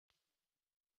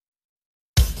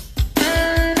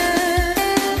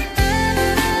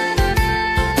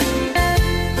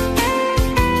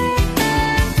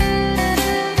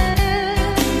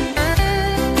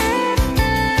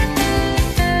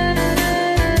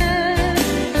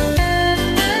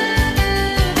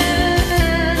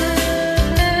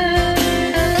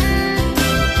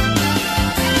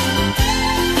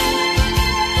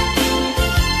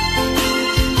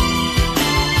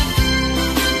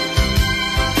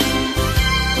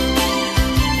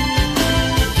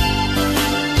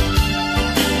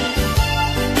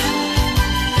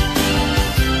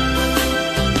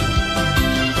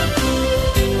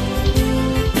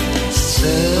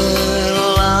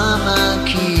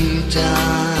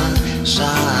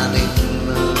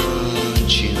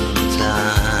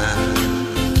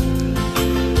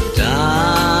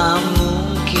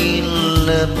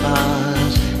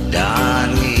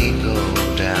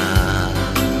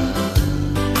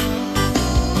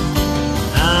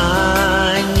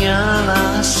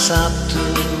satu,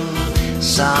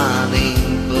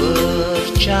 saling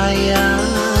percaya.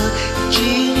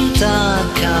 Cinta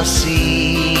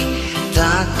kasih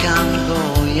takkan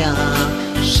goyah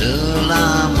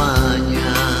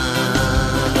selamanya.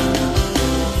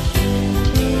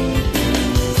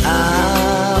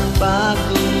 Apa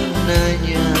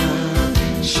gunanya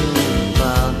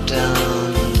sumpah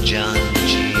dan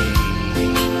janji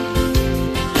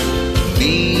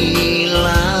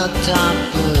bila tak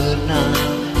pernah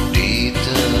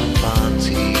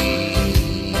ditepati?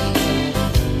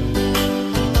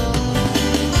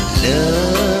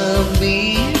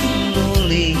 Lebih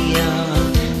mulia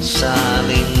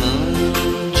saling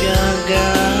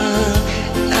menjaga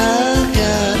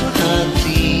agar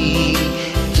hati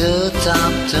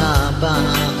tetap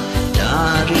tabah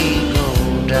dari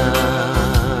goda.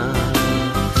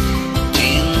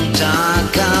 Cinta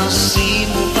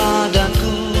kasihmu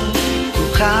padaku,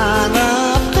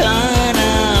 kuharapkan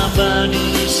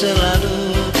abadi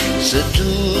selalu.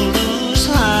 Setulus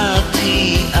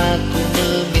hati aku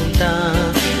meminta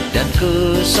dan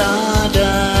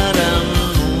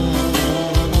kesadaranmu.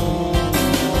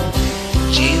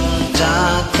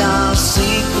 Cinta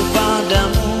kasihku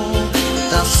padamu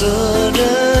tak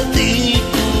sedetik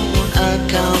pun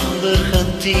akan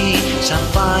berhenti.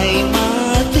 Sampai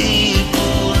mati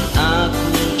pun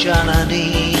aku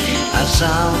jalani,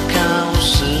 asal kau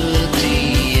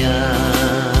setia.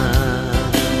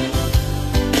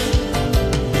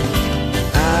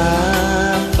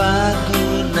 Apa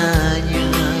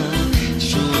gunanya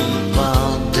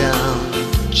sumpah dan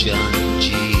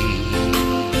janji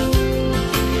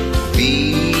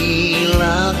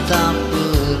bila tak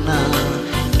pernah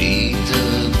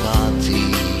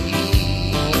ditepati?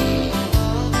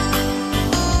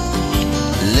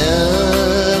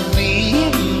 Lebih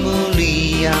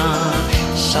mulia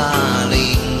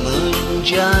saling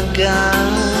menjaga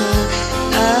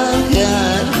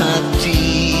agar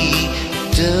hati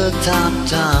tetap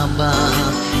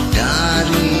tabah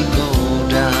dari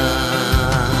goda.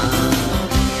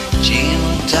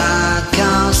 Cinta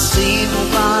kasihmu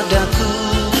padaku,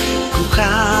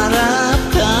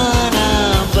 kuharapkan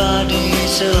abadi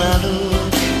selalu.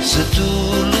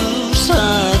 Setulus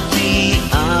hati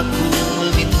aku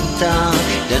meminta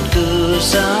dan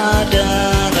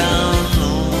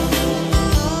kesadaranmu.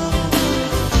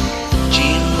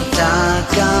 Cinta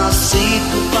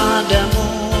kasihku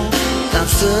padamu tak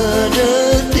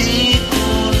sedetik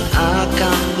pun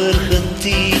akan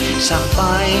berhenti.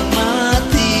 Sampai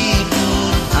mati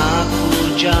pun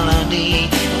aku jalani,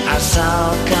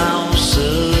 asal kau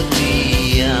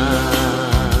setia.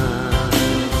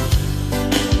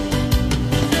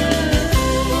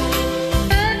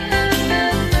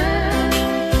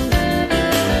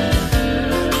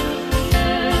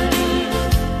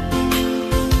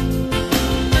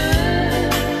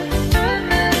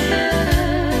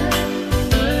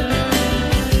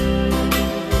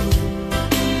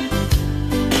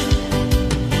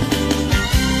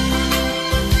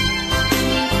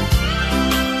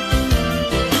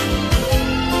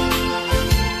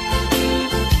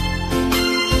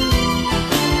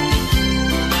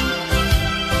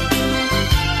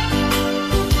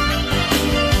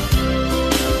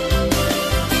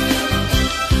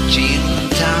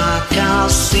 Cinta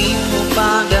kasihmu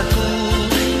padaku,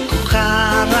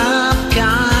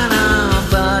 kuharapkan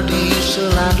abadi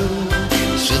selalu.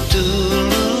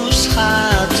 Setulus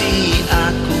hati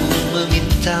aku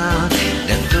meminta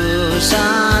dan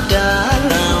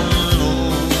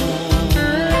kesadaranmu.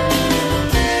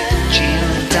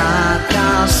 Cinta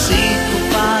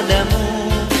kasihku padamu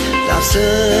tak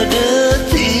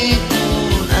sedetik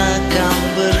pun akan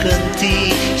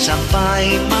berhenti.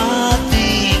 Sampai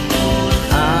mati pun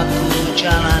aku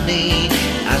jalani,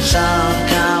 asal